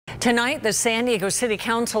Tonight, the San Diego City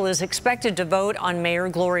Council is expected to vote on Mayor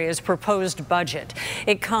Gloria's proposed budget.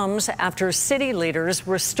 It comes after city leaders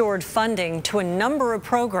restored funding to a number of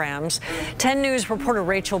programs. 10 News reporter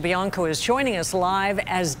Rachel Bianco is joining us live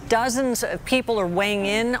as dozens of people are weighing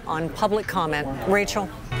in on public comment. Rachel.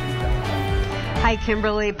 Hi,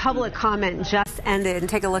 Kimberly. Public comment just ended. And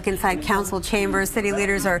take a look inside council chambers. City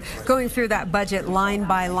leaders are going through that budget line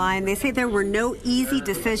by line. They say there were no easy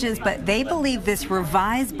decisions, but they believe this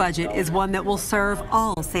revised budget is one that will serve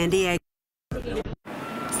all San Diego.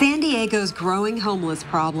 San Diego's growing homeless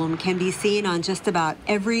problem can be seen on just about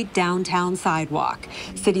every downtown sidewalk.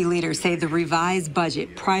 City leaders say the revised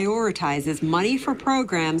budget prioritizes money for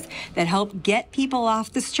programs that help get people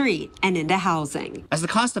off the street and into housing. As the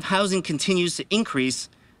cost of housing continues to increase,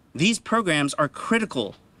 these programs are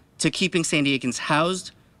critical to keeping San Diegans housed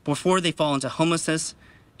before they fall into homelessness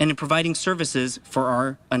and in providing services for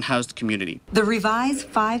our unhoused community. The revised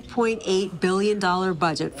 $5.8 billion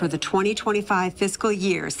budget for the 2025 fiscal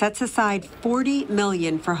year sets aside $40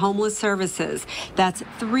 million for homeless services. That's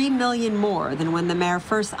 $3 million more than when the mayor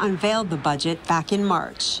first unveiled the budget back in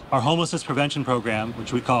March. Our homelessness prevention program,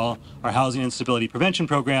 which we call our Housing Instability Prevention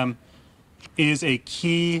Program, is a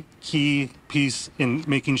key piece in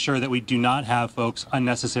making sure that we do not have folks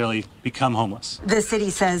unnecessarily become homeless. The city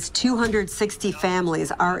says 260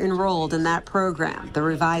 families are enrolled in that program. The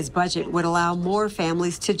revised budget would allow more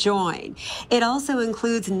families to join. It also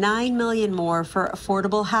includes $9 million more for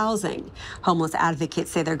affordable housing. Homeless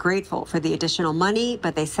advocates say they're grateful for the additional money,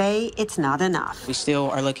 but they say it's not enough. We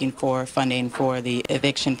still are looking for funding for the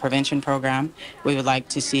eviction prevention program. We would like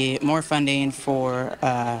to see more funding for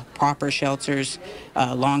proper shelters,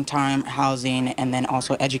 long-term housing, and then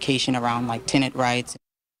also education around like tenant rights.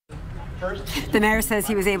 The mayor says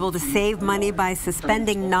he was able to save money by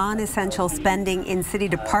suspending non-essential spending in city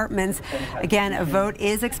departments. Again, a vote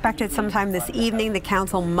is expected sometime this evening. The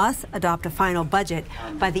council must adopt a final budget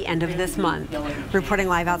by the end of this month. Reporting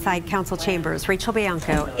live outside council chambers, Rachel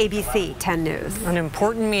Bianco, ABC 10 News. An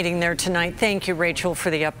important meeting there tonight. Thank you, Rachel,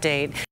 for the update.